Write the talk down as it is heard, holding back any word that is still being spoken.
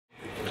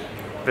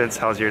Vince,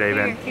 how's your day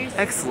been?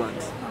 Excellent. I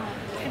was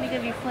gonna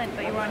give you Flint,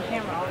 but you were on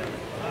camera.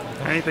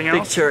 Anything else?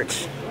 Big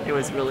church. It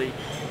was really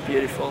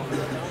beautiful.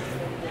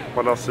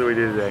 What else did we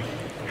do today?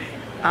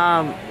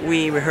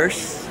 We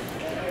rehearsed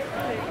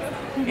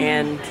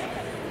and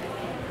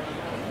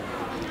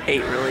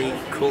ate really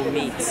cool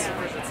meats.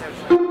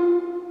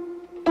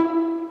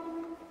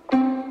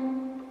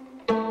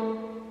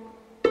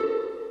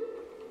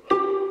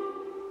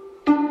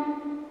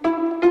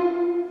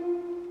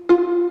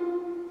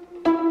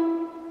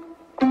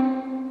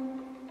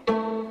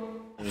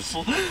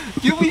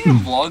 Dude, we need a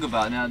vlog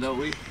about now, don't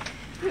we?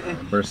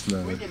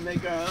 Personally, We can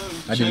make our own.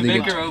 I Should we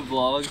believe make our own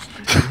vlogs?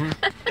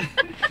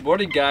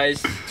 Morning,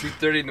 guys.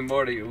 2:30 in the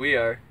morning. We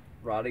are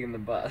rotting in the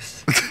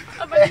bus.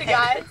 A bunch of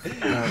guys.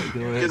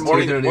 Good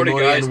morning, morning,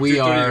 guys. And we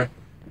 2:30. are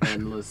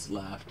endless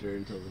laughter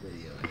until the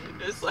video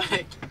ends. It's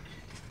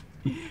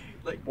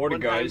like morning,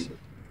 guys.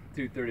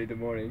 2:30 in the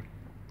morning.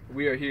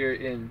 We are here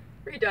in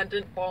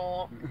Redundant.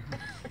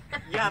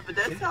 Yeah, but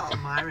that's how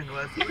Myron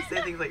was. He would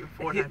say things like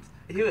 4 times.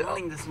 Good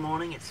morning this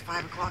morning. It's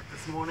 5 o'clock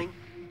this morning.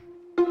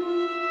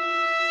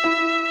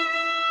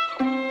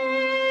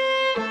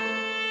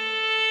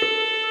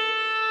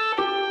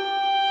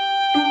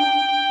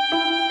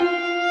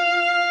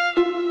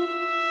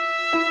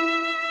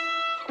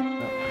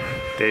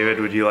 David,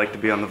 would you like to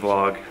be on the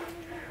vlog?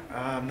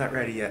 I'm not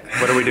ready yet.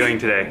 What are we doing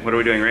today? What are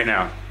we doing right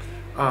now?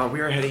 We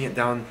are heading it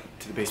down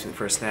to the basement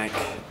for a snack,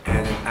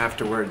 and then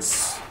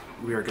afterwards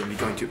we are going to be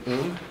going to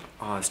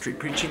street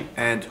preaching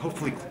and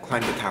hopefully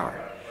climb the tower.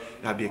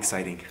 That'd be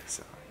exciting.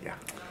 So yeah.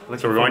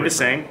 So we're going to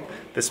sing.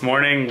 This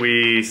morning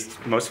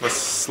most of us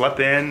slept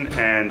in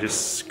and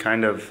just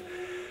kind of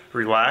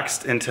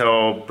relaxed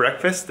until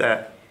breakfast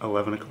at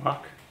 11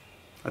 o'clock.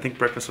 I think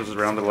breakfast was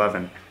around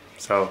 11.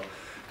 So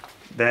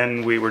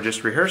then we were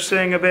just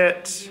rehearsing a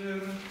bit.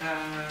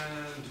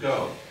 And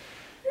go.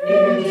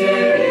 In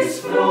der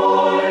ist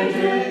Freude,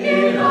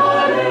 in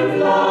allem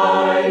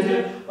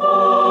Leide,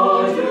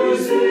 o du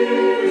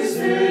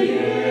süße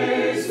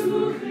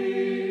Jesu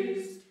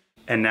Christ.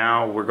 And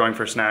now we're going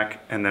for a snack,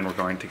 and then we're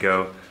going to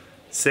go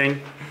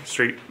sing,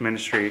 street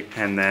ministry,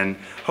 and then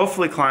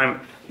hopefully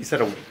climb. You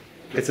said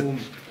it's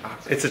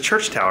a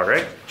church tower,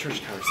 right? Church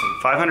tower sing.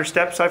 500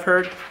 steps, I've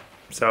heard.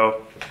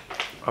 So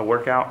a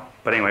workout.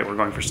 But anyway, we're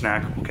going for a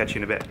snack. We'll catch you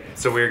in a bit.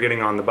 So we're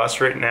getting on the bus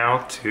right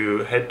now to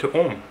head to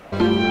Ulm.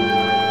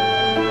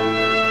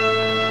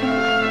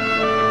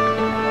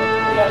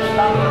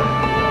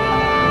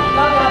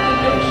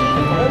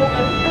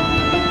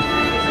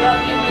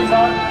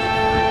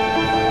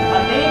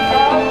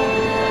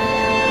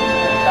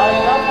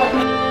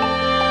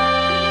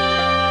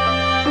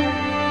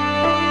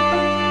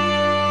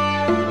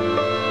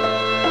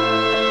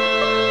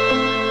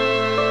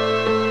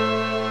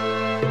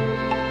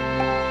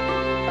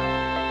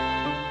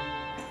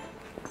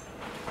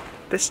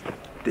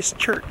 This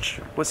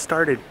church was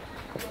started,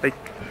 they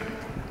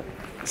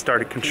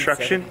started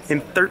construction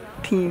in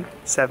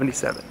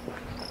 1377.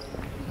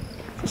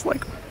 Just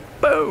like,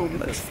 boom,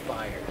 that's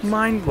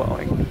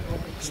mind-blowing.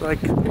 It's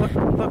like, look.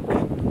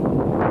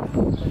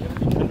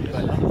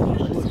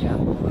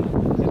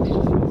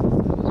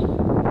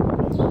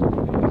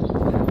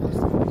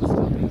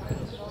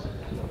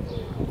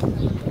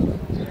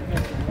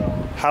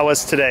 How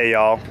was today,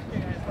 y'all?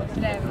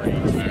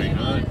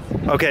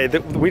 Okay,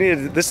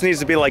 this needs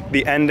to be like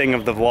the ending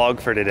of the vlog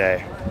for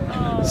today.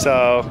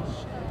 So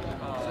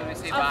we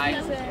say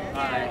bye.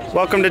 Bye.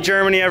 Welcome to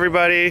Germany,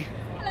 everybody.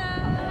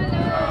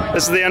 Hello.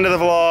 This is the end of the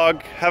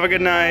vlog. Have a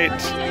good night.